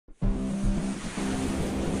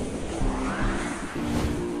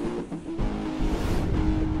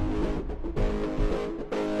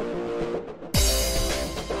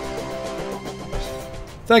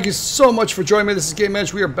Thank you so much for joining me. This is Game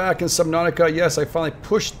Edge. We are back in Subnautica. Yes, I finally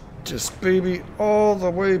pushed this baby all the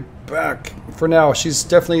way back. For now, she's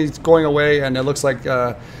definitely going away, and it looks like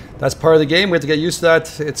that's part of the game. We have to get used to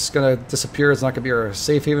that. It's going to disappear. It's not going to be our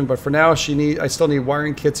safe haven. But for now, I still need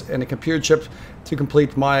wiring kits and a computer chip to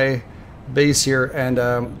complete my base here. And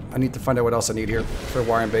I need to find out what else I need here for a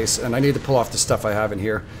wiring base. And I need to pull off the stuff I have in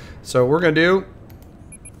here. So what we're going to do...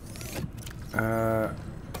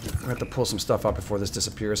 we have to pull some stuff out before this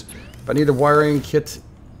disappears. But I need a wiring kit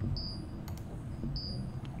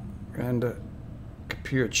and a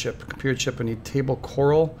computer chip. Computer chip, I need table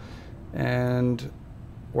coral, and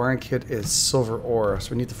wiring kit is silver ore.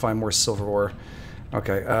 So we need to find more silver ore.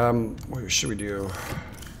 Okay, what should we do?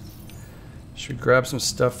 Should we grab some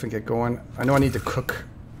stuff and get going? I know I need to cook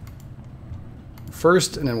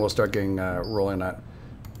first, and then we'll start getting rolling on that.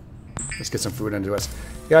 Let's get some food into us.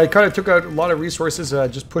 Yeah, I kind of took out a lot of resources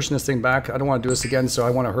just pushing this thing back. I don't want to do this again, so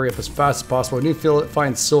I want to hurry up as fast as possible. We need to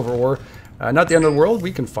find silver ore. Not the end of the world.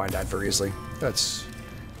 We can find that very easily. That's,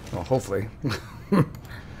 well, hopefully.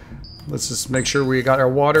 Let's just make sure we got our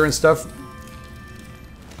water and stuff.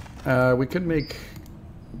 We could make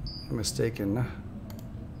a mistake in...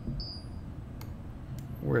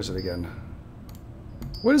 Where is it again?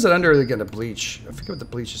 What is it under again? The bleach. I forget what the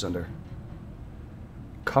bleach is under.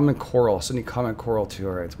 Common coral. So I need common coral too.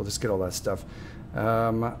 Alright, so we'll just get all that stuff.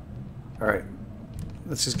 Alright.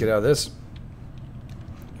 Let's just get out of this.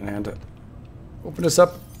 And open this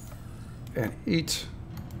up. And eat.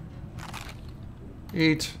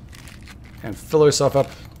 Eat. And fill ourselves up.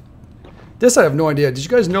 This I have no idea. Did you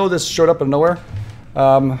guys know this showed up out of nowhere?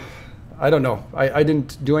 I don't know. I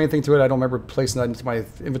didn't do anything to it. I don't remember placing that into my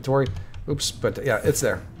inventory. Oops. But yeah, it's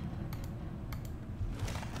there.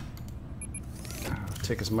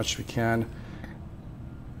 Take as much as we can.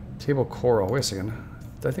 Table coral. Wait a second.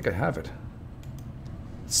 I think I have it.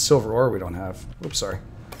 Silver ore we don't have. Oops, sorry.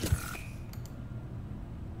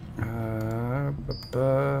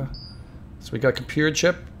 So we got computer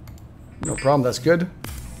chip. No problem. That's good.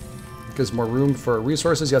 Gives more room for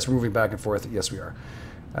resources. Yes, we're moving back and forth. Yes, we are.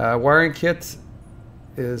 Wiring kit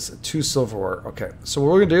is 2 silver ore. Okay. So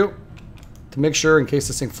what we're gonna do to make sure, in case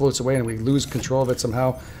this thing floats away and we lose control of it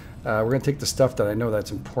somehow. We're going to take the stuff that I know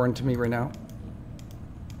that's important to me right now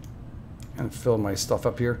and fill my stuff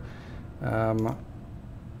up here. There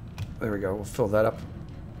we go. We'll fill that up.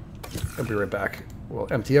 I'll be right back. We'll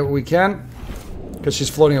empty out what we can because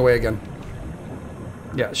she's floating away again.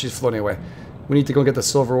 Yeah, she's floating away. We need to go get the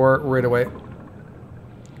silver ore right away.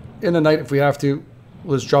 In the night, if we have to,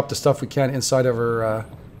 we'll just drop the stuff we can inside of our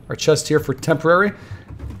chest here for temporary,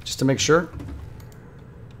 just to make sure.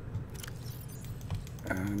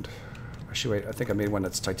 And actually, wait, I think I made one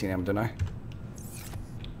that's titanium, didn't I?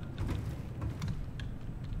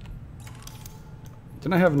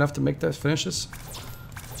 Didn't I have enough to make that, finish this?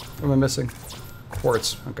 What am I missing?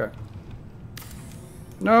 Quartz, okay.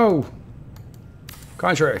 No!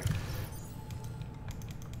 Contrary.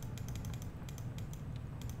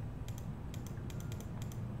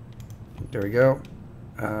 There we go.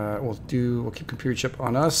 We'll keep computer chip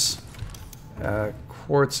on us.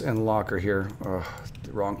 Quartz and locker here. Oh,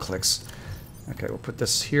 the wrong clicks. Okay, we'll put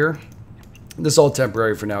this here. This is all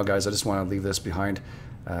temporary for now, guys. I just want to leave this behind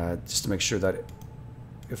just to make sure that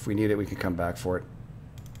if we need it, we can come back for it.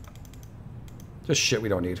 Just shit we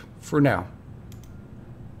don't need for now.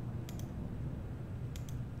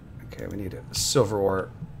 Okay, we need a silver ore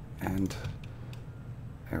and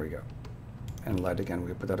there we go. And lead again.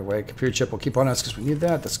 We put that away. Computer chip will keep on us because we need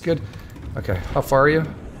that. That's good. Okay, how far are you?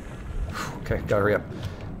 Okay, gotta hurry up.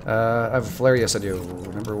 I have a flare. Yes, I do.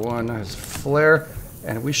 Number 1 is flare.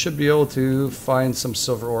 And we should be able to find some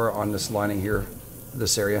silver ore on this lining here,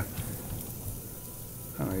 this area.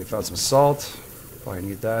 We found some salt. Probably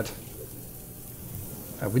need that.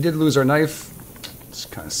 We did lose our knife. This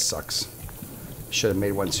kind of sucks. Should have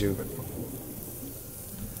made one too, but...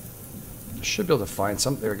 should be able to find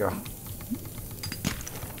some. There we go.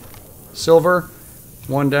 Silver.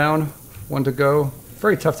 1 down. 1 to go.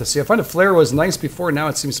 Very tough to see. I find the flare was nice before. Now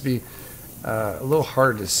it seems to be a little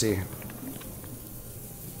hard to see.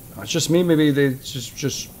 It's just me. Maybe they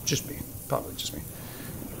just me. Probably just me.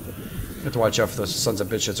 We have to watch out for those sons of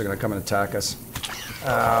bitches are going to come and attack us.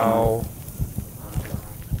 Ow!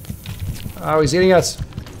 Oh, he's eating us.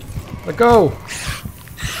 Let go.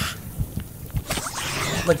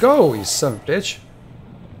 Let go, you son of a bitch.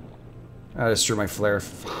 I just threw my flare.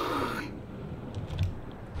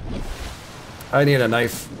 I need a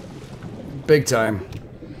knife. Big time.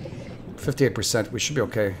 58%. We should be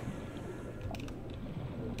okay.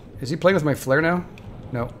 Is he playing with my flare now?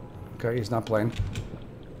 No. Okay, he's not playing.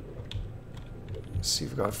 Let's see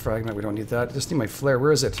if we got a fragment. We don't need that. I just need my flare.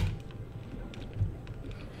 Where is it?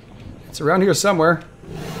 It's around here somewhere.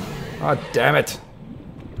 Ah, oh, damn it.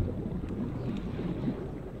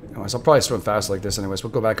 Anyways, I'll probably swim fast like this anyways.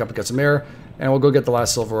 We'll go back up and get some air, and we'll go get the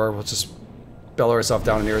last silver ore. We'll just bellow ourselves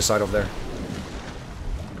down on the other side over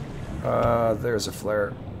there. There's a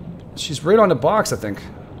flare. She's right on the box, I think.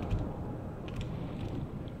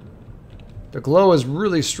 The glow is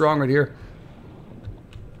really strong right here.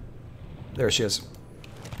 There she is.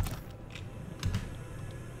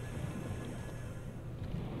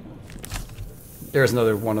 There's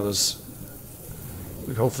another one of those.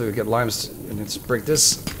 Hopefully we get limes and let's break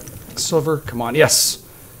this. Silver, come on, yes!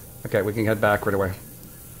 Okay, we can head back right away.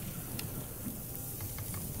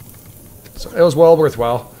 So it was well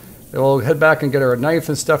worthwhile. We'll head back and get our knife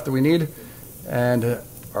and stuff that we need. And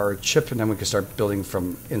our chip, and then we can start building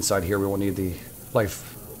from inside here. We won't need the life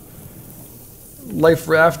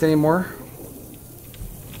raft anymore.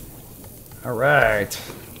 Alright.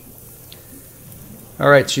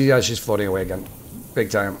 Alright, she's floating away again. Big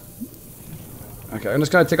time. Okay, I'm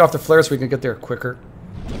just going to take off the flare so we can get there quicker.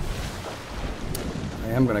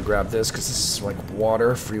 I am going to grab this because this is like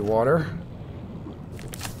water, free water.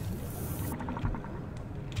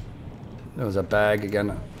 There was a bag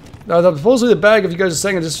again. No, supposedly the bag, if you guys are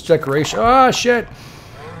saying it's just decoration. Ah, shit!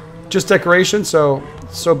 Just decoration, so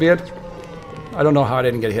be it. I don't know how I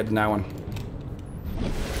didn't get hit in that one.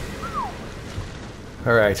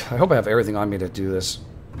 Alright, I hope I have everything on me to do this.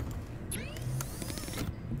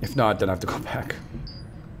 If not, then I have to go back.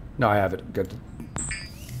 No, I have it. Good.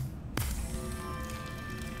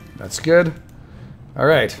 That's good.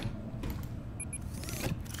 Alright.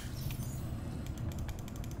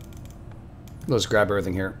 Let's grab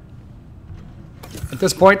everything here. At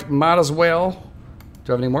this point, might as well. Do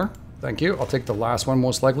you have any more? Thank you. I'll take the last one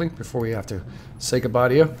most likely before we have to say goodbye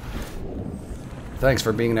to you. Thanks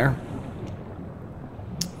for being there.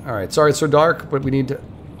 Alright, sorry it's so dark, but we need to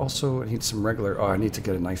also need some regular. Oh, I need to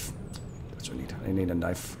get a knife. That's what I need. I need a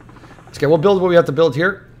knife. Okay, we'll build what we have to build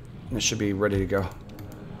here. And it should be ready to go.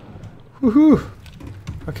 Woohoo!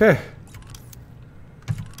 Okay.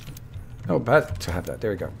 Oh, bad to have that. There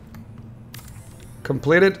we go.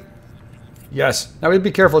 Completed. Yes. Now we have to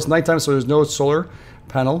be careful. It's nighttime, so there's no solar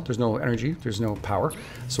panel. There's no energy. There's no power.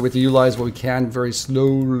 So we have to utilize what we can very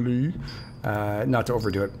slowly. Not to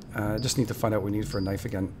overdo it. Just need to find out what we need for a knife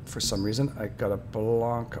again for some reason. I got a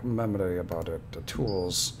blank memory about it. The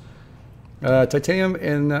tools. Titanium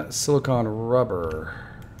in silicon rubber.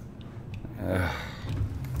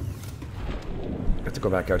 Got to go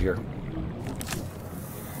back out here.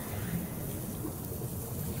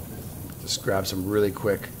 Just grab some really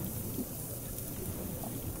quick.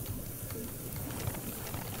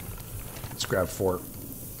 Let's grab 4.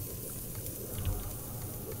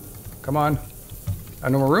 Come on. I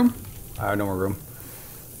have no more room? I have no more room.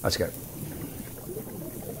 That's good.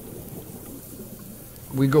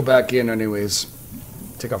 We go back in anyways.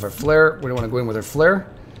 Take off our flare. We don't want to go in with our flare.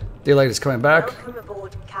 Daylight is coming back. Welcome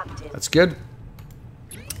aboard, Captain. That's good.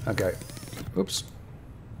 Okay. Oops.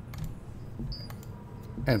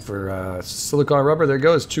 And for silicon rubber, there it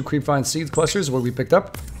goes. 2 creepvine seeds clusters, what we picked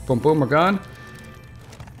up. Boom, boom, we're gone.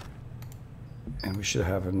 And we should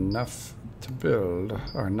have enough to build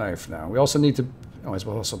our knife now. We also need to, oh,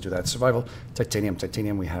 we'll also do that. Survival, titanium.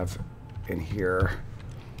 Titanium we have in here.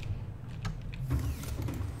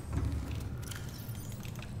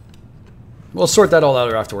 We'll sort that all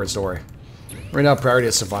out afterwards, don't worry. Right now, priority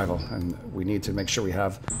is survival, and we need to make sure we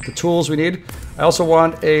have the tools we need. I also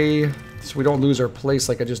want a, so we don't lose our place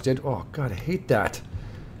like I just did. Oh, God, I hate that.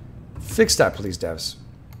 Fix that, please, devs.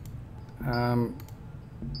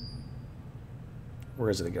 Where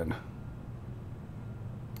is it again?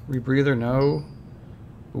 Rebreather, no.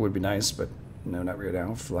 It would be nice, but no, not right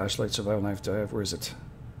now. Flashlight, survival knife, dive. Where is it?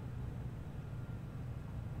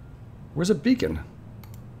 Where's a beacon?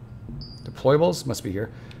 Deployables? Must be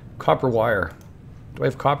here. Copper wire. Do I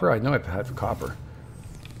have copper? I know I have copper.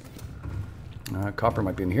 Copper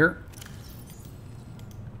might be in here.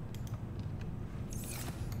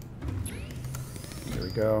 There we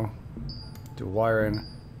go. Do wire in.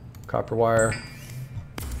 Copper wire.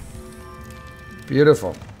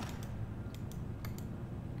 Beautiful.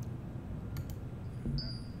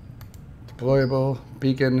 Deployable.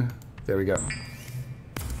 Beacon. There we go.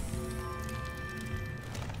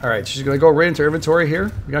 Alright, she's going to go right into inventory here.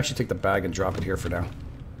 We can actually take the bag and drop it here for now.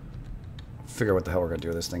 Figure out what the hell we're going to do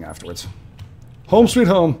with this thing afterwards. Home sweet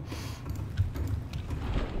home!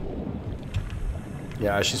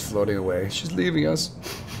 Yeah, she's floating away. She's leaving us.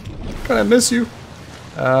 God, I miss you.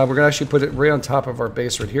 We're going to actually put it right on top of our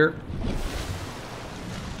base right here.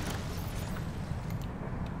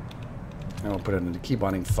 put it into key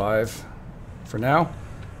binding 5 for now.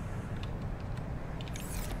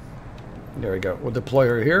 There we go. We'll deploy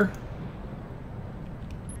her here.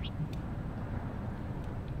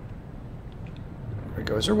 There we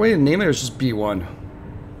go. Is there a way to name it, or is it just B1?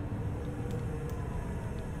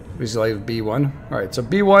 We select B1. Alright, so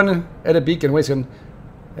B1, edit beacon, wait a second.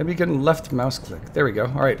 Edit beacon, left mouse click. There we go.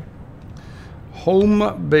 Alright.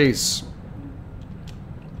 Home base.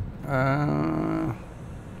 What are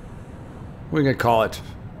we going to call it?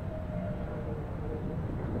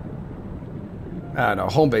 No,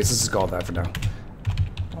 home base. This is called that for now.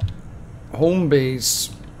 Home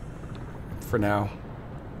base for now.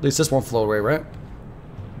 At least this won't flow away, right?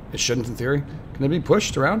 It shouldn't, in theory. Can it be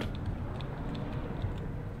pushed around?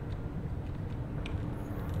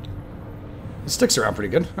 It sticks around pretty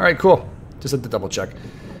good. Alright, cool. Just had to double check.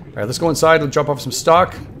 Alright, let's go inside. We'll drop off some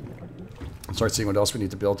stock. And start seeing what else we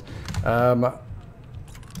need to build. What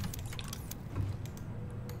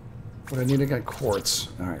I need again? Quartz.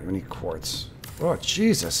 Alright, we need quartz. Oh,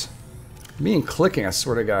 Jesus. Me and clicking, I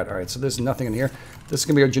swear to God. Alright, so there's nothing in here. This is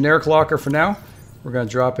going to be our generic locker for now. We're going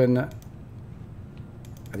to drop in the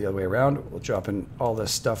other way around. We'll drop in all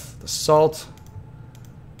this stuff. The salt.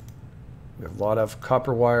 We have a lot of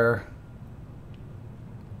copper wire.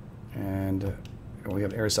 And we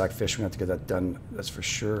have air sac fish. We have to get that done. That's for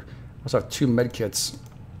sure. We also have 2 med kits.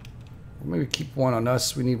 Maybe keep one on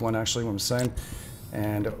us. We need one, actually, what I'm saying.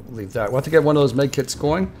 And we'll leave that. We'll have to get one of those med kits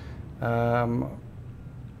going. There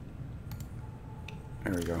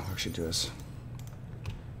we go. Actually do this.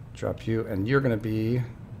 Drop you, and you're going to be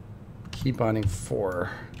key binding 4.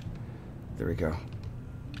 There we go.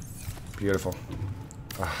 Beautiful.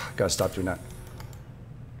 Oh, gotta stop doing that.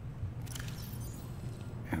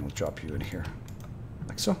 And we'll drop you in here,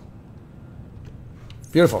 like so.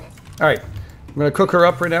 Beautiful. All right, I'm going to cook her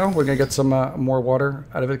up right now. We're going to get some more water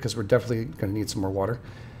out of it because we're definitely going to need some more water.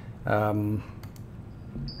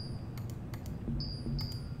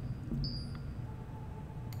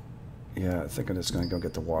 Yeah, I think I'm just going to go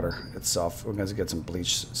get the water itself. We're going to get some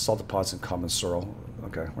bleach, salt deposits, and common sorrel.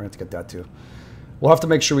 Okay, we're going to have to get that too. We'll have to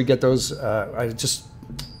make sure we get those. At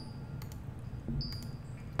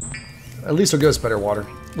least it'll give us better water.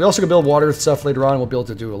 We also can build water stuff later on. We'll be able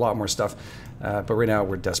to do a lot more stuff. But right now,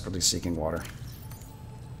 we're desperately seeking water.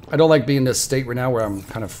 I don't like being in this state right now where I'm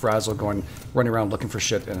kind of frazzled, running around looking for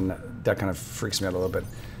shit, and that kind of freaks me out a little bit.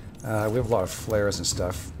 We have a lot of flares and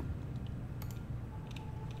stuff.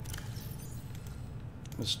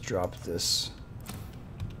 Let's drop this.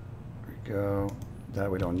 There we go.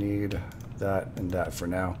 That we don't need. That and that for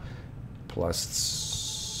now. Plus...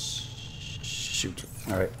 Shoot.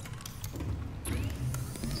 Alright.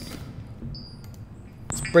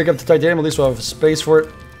 Let's break up the titanium. At least we'll have space for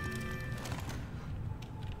it.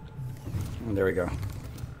 And there we go.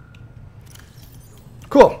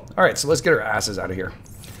 Cool. Alright, so let's get our asses out of here.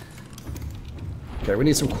 Okay, we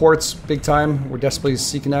need some quartz. Big time. We're desperately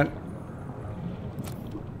seeking that.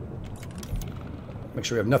 Make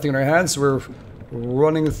sure we have nothing in our hands. So we're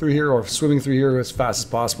running through here, or swimming through here as fast as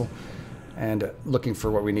possible, and looking for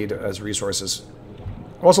what we need as resources.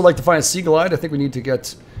 I'd also like to find a sea glide. I think we need to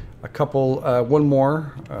get a couple, one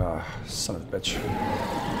more. Son of a bitch.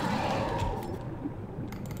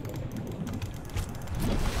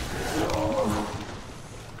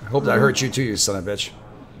 I hope that hurt you too, you son of a bitch.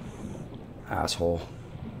 Asshole.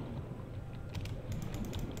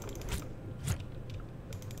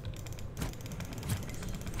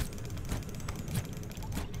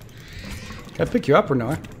 Can I pick you up or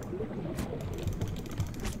not?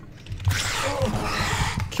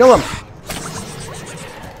 Kill him!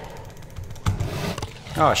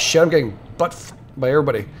 Oh shit, I'm getting butt by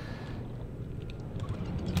everybody.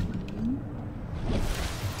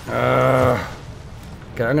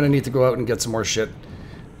 Okay, I'm gonna need to go out and get some more shit.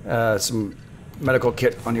 Some medical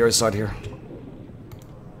kit on the other side here.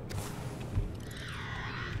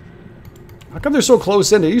 How come they're so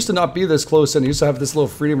close in? They used to not be this close in. They used to have this little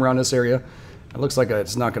freedom around this area. It looks like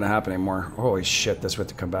it's not going to happen anymore. Holy shit, that's what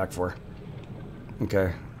to come back for.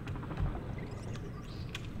 Okay.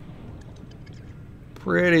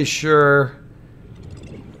 Pretty sure...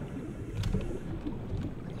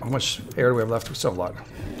 How much air do we have left? We still have a lot.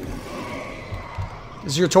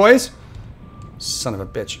 Is your toys? Son of a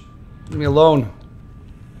bitch. Leave me alone.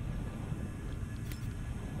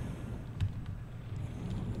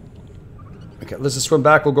 Okay, let's just swim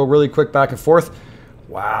back. We'll go really quick back and forth.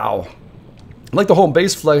 Wow. I like the whole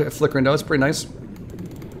base flickering though. It's pretty nice.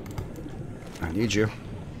 I need you.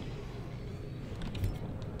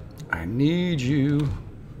 I need you.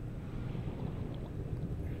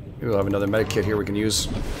 Maybe we'll have another med kit here we can use.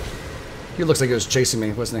 He looks like he was chasing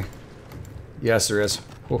me, wasn't he? Yes, there is.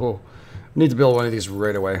 Whoa. Need to build one of these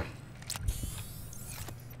right away.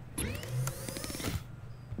 Get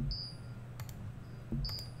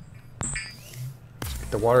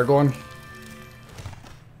the water going.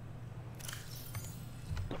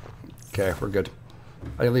 Okay, we're good.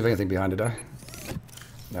 I didn't leave anything behind, did I?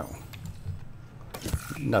 No.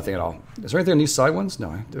 Nothing at all. Is there anything on these side ones?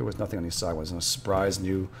 No, there was nothing on these side ones. No surprise,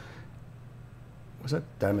 new... Was that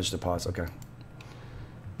damage deposit? Okay.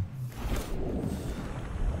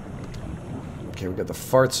 Okay, we got the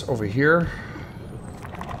farts over here.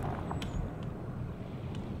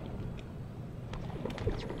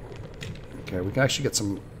 Okay, we can actually get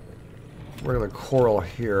some regular coral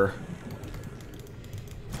here.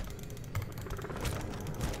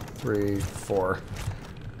 3, 4.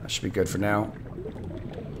 That should be good for now.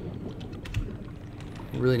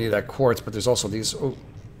 We really need that quartz, but there's also these. Oh.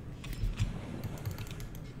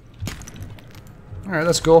 Alright,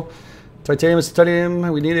 that's cool. Titanium is titanium.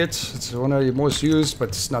 We need it. It's one of the most used, but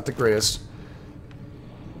it's not the greatest.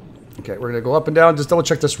 Okay, we're going to go up and down. Just double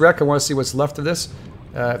check this wreck. I want to see what's left of this.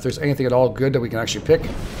 If there's anything at all good that we can actually pick.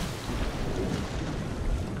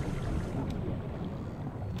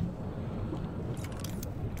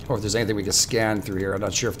 Or if there's anything we can scan through here. I'm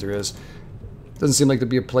not sure if there is. Doesn't seem like there'd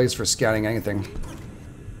be a place for scanning anything.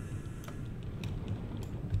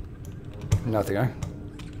 Nothing, eh?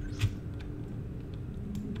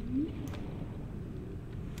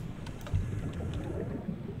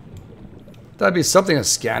 That'd be something to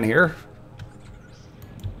scan here.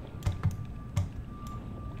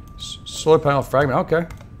 Solar panel fragment, okay.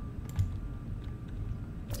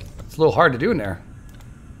 It's a little hard to do in there.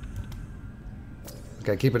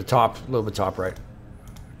 Okay, keep it top, a little bit top right.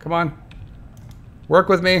 Come on. Work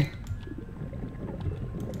with me.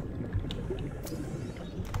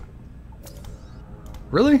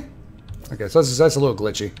 Really? Okay, so that's a little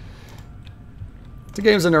glitchy. The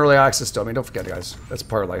game's in early access still. I mean, don't forget, guys. That's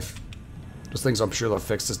part of life. Those things I'm sure they'll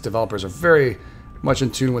fix. These developers are very much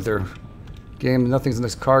in tune with their game. Nothing's in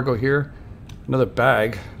this cargo here. Another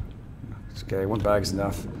bag. Okay, one bag's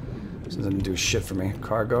enough. This doesn't do shit for me.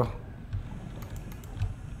 Cargo.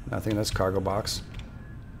 Nothing in this cargo box.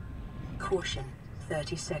 Caution.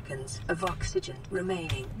 30 seconds of oxygen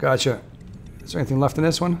remaining. Gotcha. Is there anything left in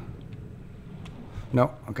this one?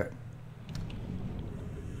 No? Okay.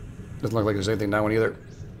 Doesn't look like there's anything in that one either.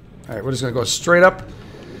 Alright, we're just going to go straight up.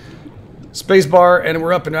 Spacebar, and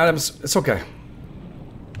we're up in atoms. It's okay.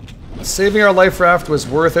 Saving our life raft was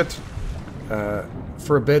worth it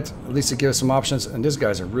for a bit. At least it gave us some options. And these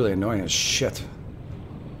guys are really annoying as shit.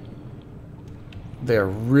 They are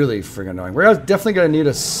really friggin' annoying. We're definitely going to need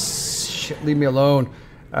a... Shit, leave me alone.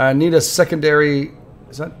 Need a secondary...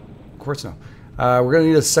 Is that quartz? No. We're going to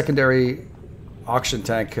need a secondary oxygen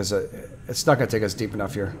tank because it's not going to take us deep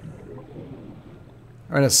enough here.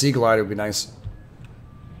 And a sea glider would be nice.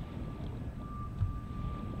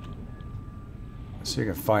 See if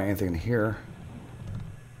you can find anything in here.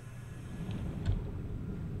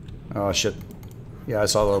 Oh shit. Yeah, I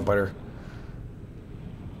saw the little biter.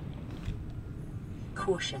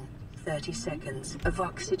 Caution. 30 seconds of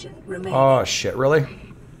oxygen remaining. Oh shit, really?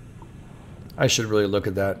 I should really look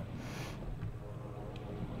at that.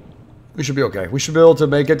 We should be okay. We should be able to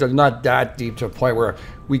make it not that deep to a point where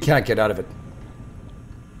we can't get out of it.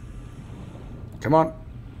 Come on.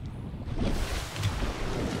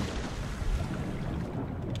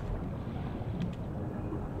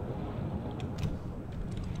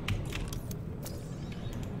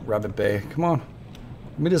 Rabbit Bay. Come on.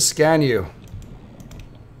 Let me just scan you.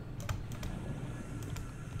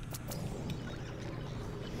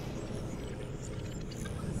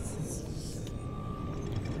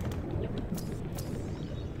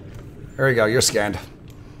 There you go. You're scanned.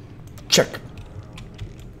 Check.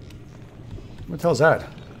 What the hell is that?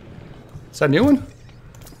 Is that a new one?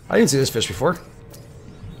 I didn't see this fish before.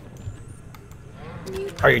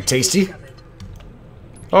 Are you tasty?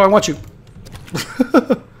 Oh, I want you.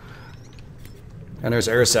 And there's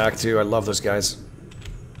air sac too. I love those guys.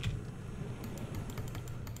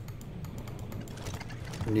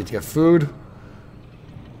 We need to get food.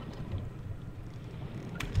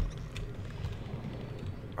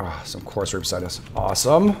 Oh, some quartz right beside us.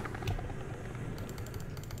 Awesome.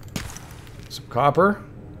 Some copper.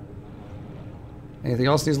 Anything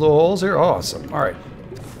else in these little holes here? Awesome. All right.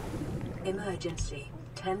 Emergency.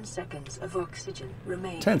 10 seconds of oxygen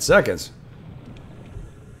remaining. 10 seconds.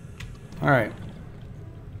 All right.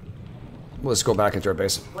 Let's go back into our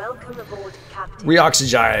base. Welcome aboard, Captain.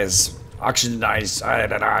 Re-oxygize.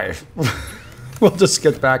 Oxygenise. We'll just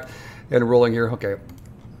get back and rolling here. Okay.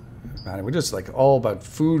 Man, we're just like all about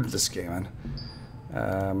food this game,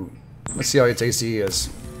 man. Let's see how tasty he is.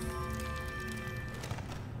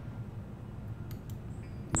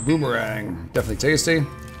 Boomerang. Definitely tasty.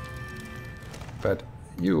 But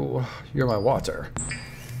you're my water.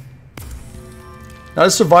 Now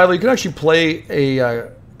this survival, you can actually play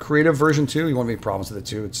a creative version too. You won't have any problems with it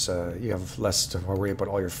too. It's you have less to worry about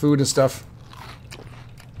all your food and stuff.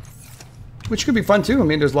 Which could be fun too. I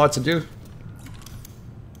mean, there's lots to do.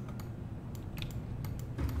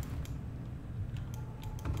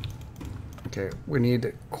 Okay, we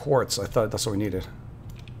need quartz. I thought that's what we needed.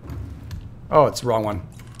 Oh, it's the wrong one.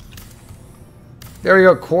 There we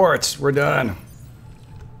go, quartz. We're done.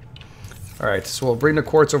 Alright, so we'll bring the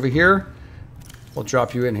quartz over here. We'll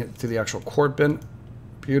drop you in to the actual quart bin.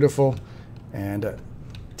 Beautiful. And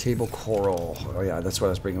table coral. Oh yeah, that's what I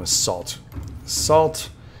was bringing, was salt. Salt.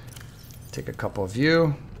 Take a couple of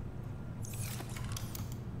you.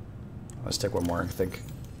 Let's take one more, I think.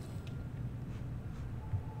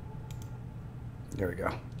 There we go.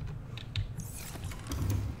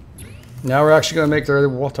 Now we're actually going to make the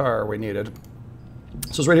water we needed.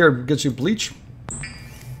 So it's right here. It gets you bleach.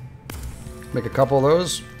 Make a couple of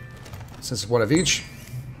those. Since it's one of each.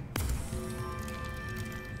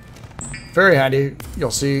 Very handy.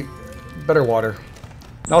 You'll see better water.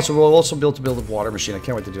 And also, we'll also be able to build a water machine. I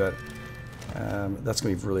can't wait to do that. That's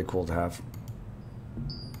going to be really cool to have.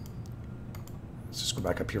 Let's just go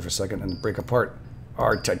back up here for a second and break apart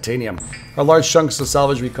our titanium. Our large chunks of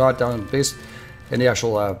salvage we caught down in the base, in the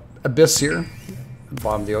actual abyss here, at the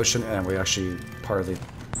bottom of the ocean, and we actually part of the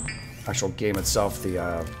actual game itself,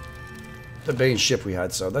 the main ship we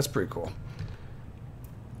had. So that's pretty cool.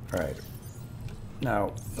 All right,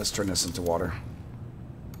 now let's turn this into water.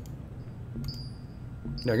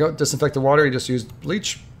 There you go. Disinfect the water. You just use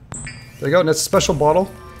bleach. There you go. And that's a special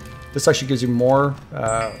bottle. This actually gives you more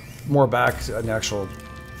back an actual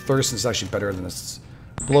thirst. It's actually better than this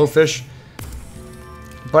blowfish,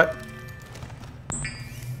 but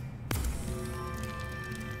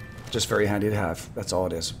just very handy to have. That's all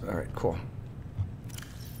it is. All right, cool.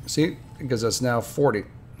 See, it gives us now 40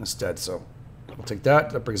 instead. So we'll take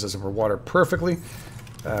that. That brings us over water perfectly.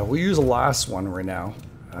 We'll use the last one right now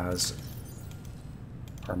as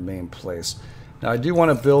our main place. Now I do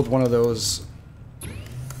want to build one of those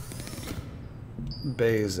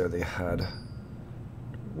bays there they had.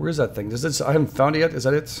 Where's that thing? Does this? I haven't found it yet. Is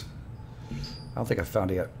that it? I don't think I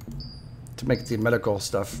found it yet. To make the medical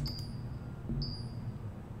stuff.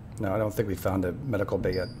 No, I don't think we found a medical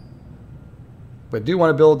bay yet. But I do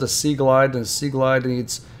want to build the Sea Glide, and the Sea Glide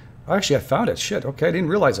needs... Actually, I found it. Shit, okay, I didn't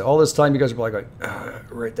realize it. All this time you guys were like,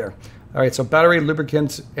 right there. All right, so battery,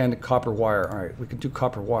 lubricant, and copper wire. All right, we can do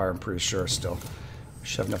copper wire, I'm pretty sure still. We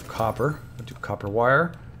should have enough copper. We'll do copper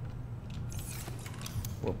wire.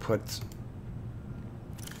 We'll put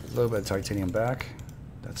a little bit of titanium back.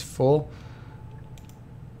 That's full.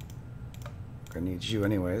 I'm gonna need you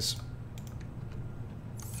anyways.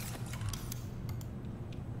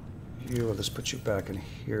 You, we'll just put you back in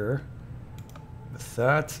here with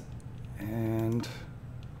that. And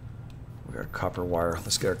we got copper wire.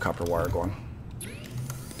 Let's get our copper wire going.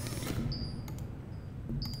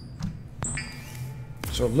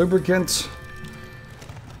 So lubricant.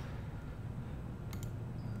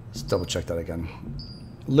 Let's double check that again.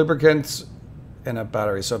 Lubricant and a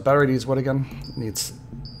battery. So a battery needs what again? Needs,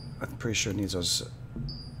 I'm pretty sure it needs those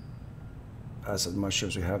acid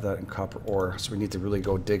mushrooms. We have that in copper ore. So we need to really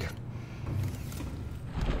go dig.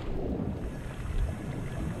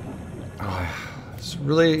 Oh, it's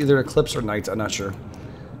really either eclipse or night. I'm not sure.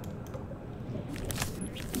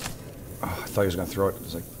 Oh, I thought he was going to throw it. I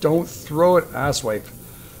was like, don't throw it, asswipe.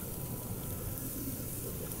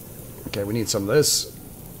 Okay, we need some of this.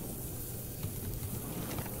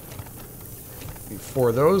 Need 4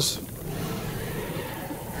 of those.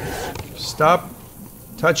 Stop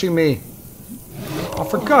touching me. Oh,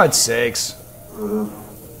 for God's sakes.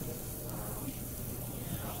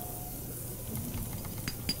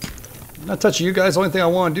 I'm not touching you guys. The only thing I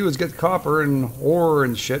want to do is get copper and ore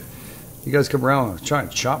and shit. You guys come around and try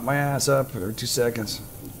and chop my ass up every 2 seconds.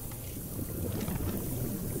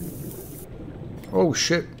 Oh,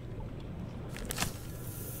 shit.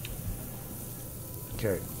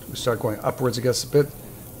 Okay, we start going upwards, I guess, a bit.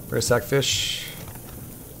 Rare sack fish.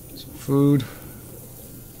 Some food.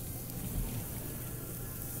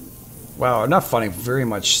 Wow, I'm not finding very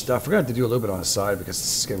much stuff. We're going to have to do a little bit on the side because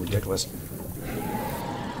this is getting ridiculous.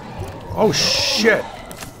 Oh, shit.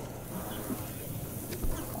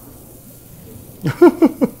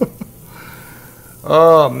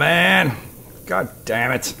 Oh, man. God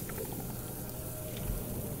damn it.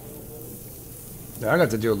 Yeah, I'm going to have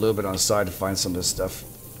to do a little bit on the side to find some of this stuff.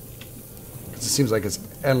 Because it seems like it's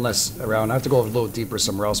endless around. I have to go a little deeper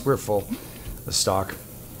somewhere else. We're full of stock.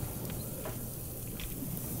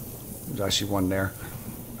 There's actually one there.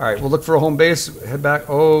 All right, we'll look for a home base. Head back.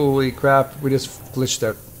 Holy crap, we just glitched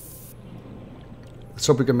out. Let's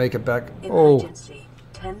hope we can make it back. Emergency.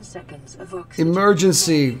 10 seconds of oxygen.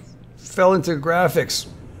 Emergency. Fell into graphics.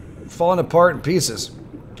 Falling apart in pieces.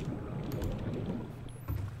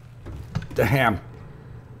 Damn.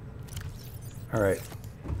 All right.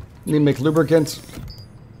 Need to make lubricant.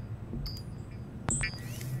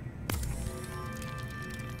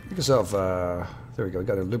 Make yourself, there we go. We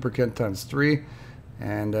got a lubricant times 3.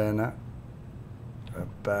 And then a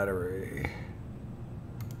battery.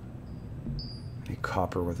 I need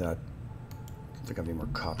copper with that. I don't think I have any more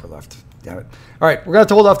copper left. Damn it. All right, we're going to have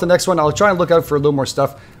to hold off the next one. I'll try and look out for a little more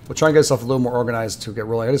stuff. We'll try and get stuff a little more organized to get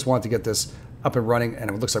rolling. I just wanted to get this up and running, and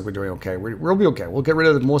it looks like we're doing okay. We'll be okay. We'll get rid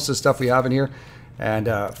of most of the stuff we have in here and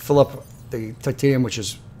fill up the titanium, which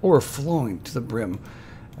is overflowing to the brim,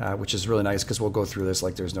 which is really nice because we'll go through this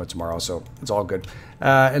like there's no tomorrow, so it's all good.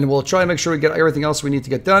 And we'll try and make sure we get everything else we need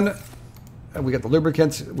to get done. We got the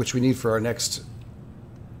lubricant, which we need for our next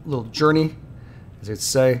little journey, as you'd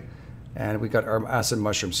say. And we got our acid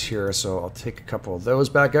mushrooms here, so I'll take a couple of those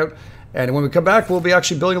back out. And when we come back, we'll be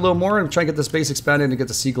actually building a little more and try and get this base expanded and get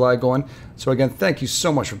the Sea Glide going. So again, thank you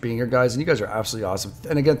so much for being here, guys. And you guys are absolutely awesome.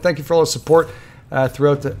 And again, thank you for all the support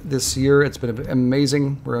throughout this year. It's been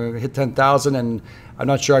amazing. We're going to hit 10,000, and I'm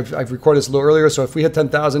not sure. I've recorded this a little earlier, so if we hit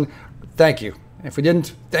 10,000, thank you. If we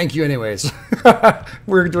didn't, thank you anyways.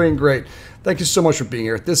 We're doing great. Thank you so much for being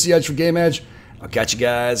here. This is The Edge for Game Edge. I'll catch you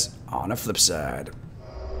guys on the flip side.